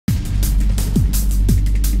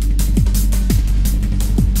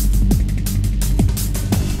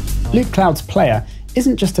Loopcloud's player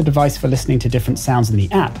isn't just a device for listening to different sounds in the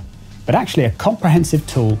app, but actually a comprehensive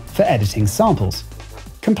tool for editing samples,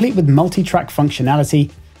 complete with multi-track functionality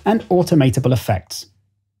and automatable effects.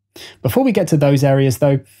 Before we get to those areas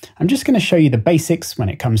though, I'm just going to show you the basics when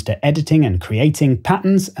it comes to editing and creating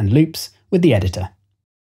patterns and loops with the editor.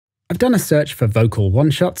 I've done a search for vocal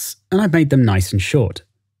one-shots and I've made them nice and short,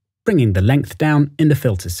 bringing the length down in the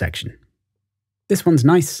filters section. This one's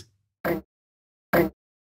nice.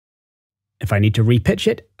 If I need to repitch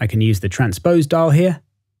it, I can use the transpose dial here.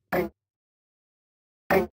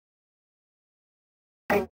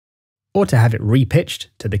 Or to have it repitched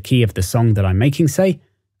to the key of the song that I'm making, say,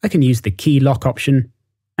 I can use the key lock option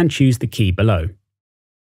and choose the key below.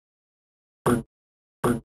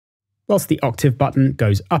 Whilst the octave button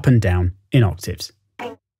goes up and down in octaves.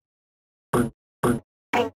 And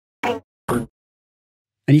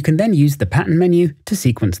you can then use the pattern menu to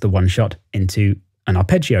sequence the one shot into an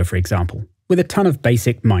arpeggio, for example, with a ton of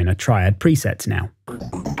basic minor triad presets now.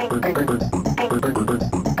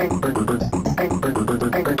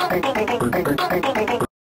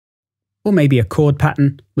 Or maybe a chord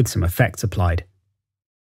pattern with some effects applied.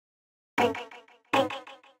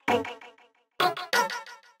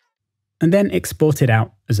 And then export it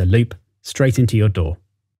out as a loop straight into your DAW.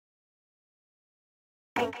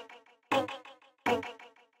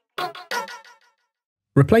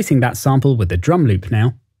 Replacing that sample with the drum loop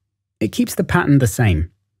now, it keeps the pattern the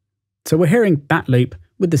same. So we're hearing that loop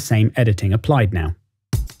with the same editing applied now.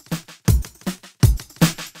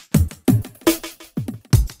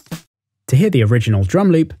 To hear the original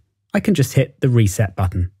drum loop, I can just hit the reset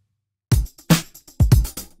button.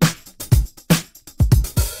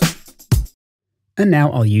 And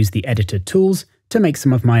now I'll use the editor tools to make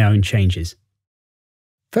some of my own changes.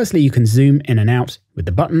 Firstly, you can zoom in and out with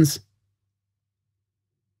the buttons,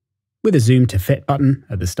 with a zoom to fit button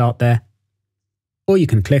at the start there, or you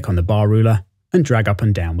can click on the bar ruler and drag up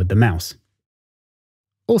and down with the mouse.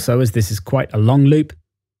 Also, as this is quite a long loop,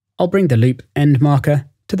 I'll bring the loop end marker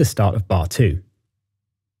to the start of bar 2.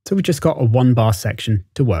 So we've just got a 1 bar section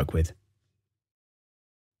to work with.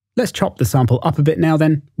 Let's chop the sample up a bit now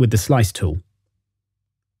then with the slice tool.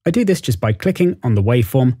 I do this just by clicking on the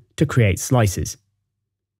waveform to create slices.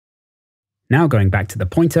 Now going back to the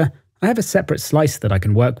pointer, I have a separate slice that I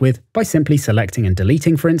can work with by simply selecting and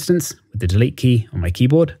deleting, for instance, with the delete key on my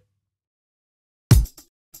keyboard.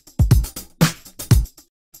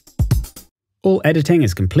 All editing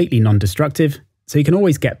is completely non-destructive, so you can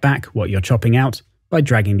always get back what you're chopping out by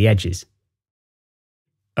dragging the edges.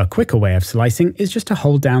 A quicker way of slicing is just to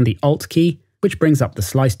hold down the Alt key, which brings up the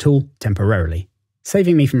slice tool temporarily,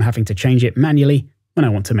 saving me from having to change it manually when I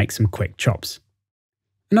want to make some quick chops.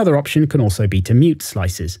 Another option can also be to mute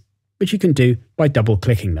slices, which you can do by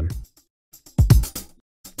double-clicking them.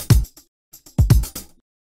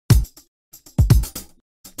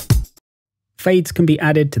 Fades can be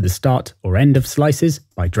added to the start or end of slices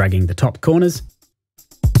by dragging the top corners.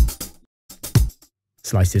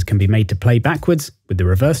 Slices can be made to play backwards with the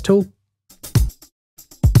reverse tool.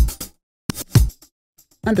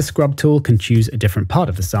 And the scrub tool can choose a different part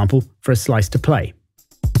of the sample for a slice to play.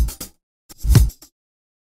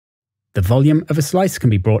 The volume of a slice can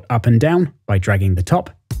be brought up and down by dragging the top.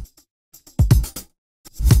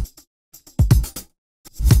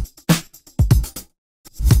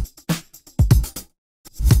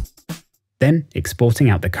 Then, exporting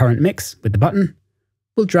out the current mix with the button,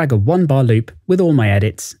 we'll drag a 1 bar loop with all my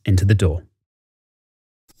edits into the DAW.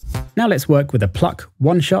 Now let's work with a pluck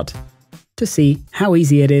one shot to see how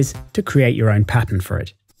easy it is to create your own pattern for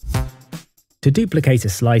it. To duplicate a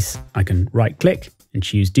slice, I can right-click and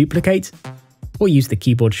choose Duplicate, or use the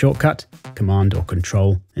keyboard shortcut, Command or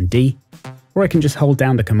Control and D, or I can just hold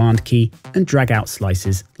down the Command key and drag out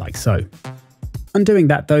slices like so. Undoing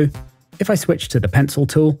that though, if I switch to the pencil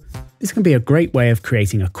tool, this can be a great way of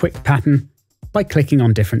creating a quick pattern by clicking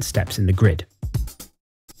on different steps in the grid.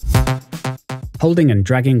 Holding and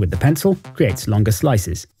dragging with the pencil creates longer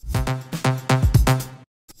slices.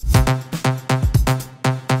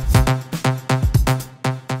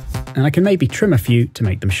 And I can maybe trim a few to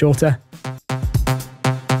make them shorter.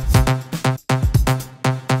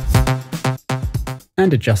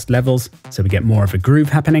 And adjust levels so we get more of a groove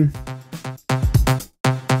happening.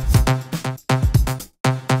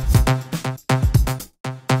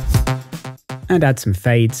 And add some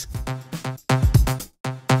fades.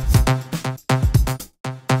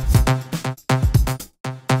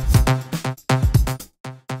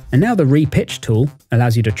 And now the repitch tool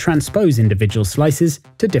allows you to transpose individual slices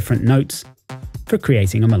to different notes for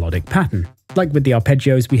creating a melodic pattern, like with the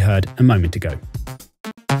arpeggios we heard a moment ago.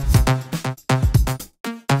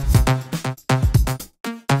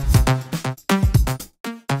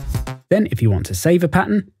 if you want to save a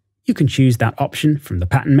pattern, you can choose that option from the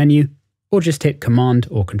pattern menu, or just hit Command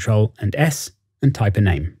or Control and S and type a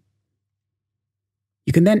name.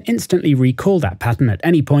 You can then instantly recall that pattern at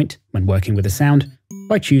any point when working with a sound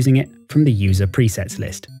by choosing it from the User Presets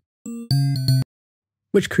list,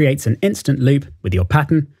 which creates an instant loop with your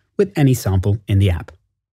pattern with any sample in the app.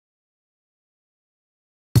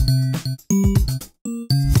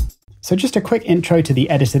 So just a quick intro to the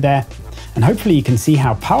editor there, and hopefully you can see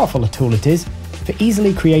how powerful a tool it is for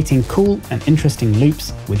easily creating cool and interesting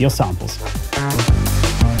loops with your samples.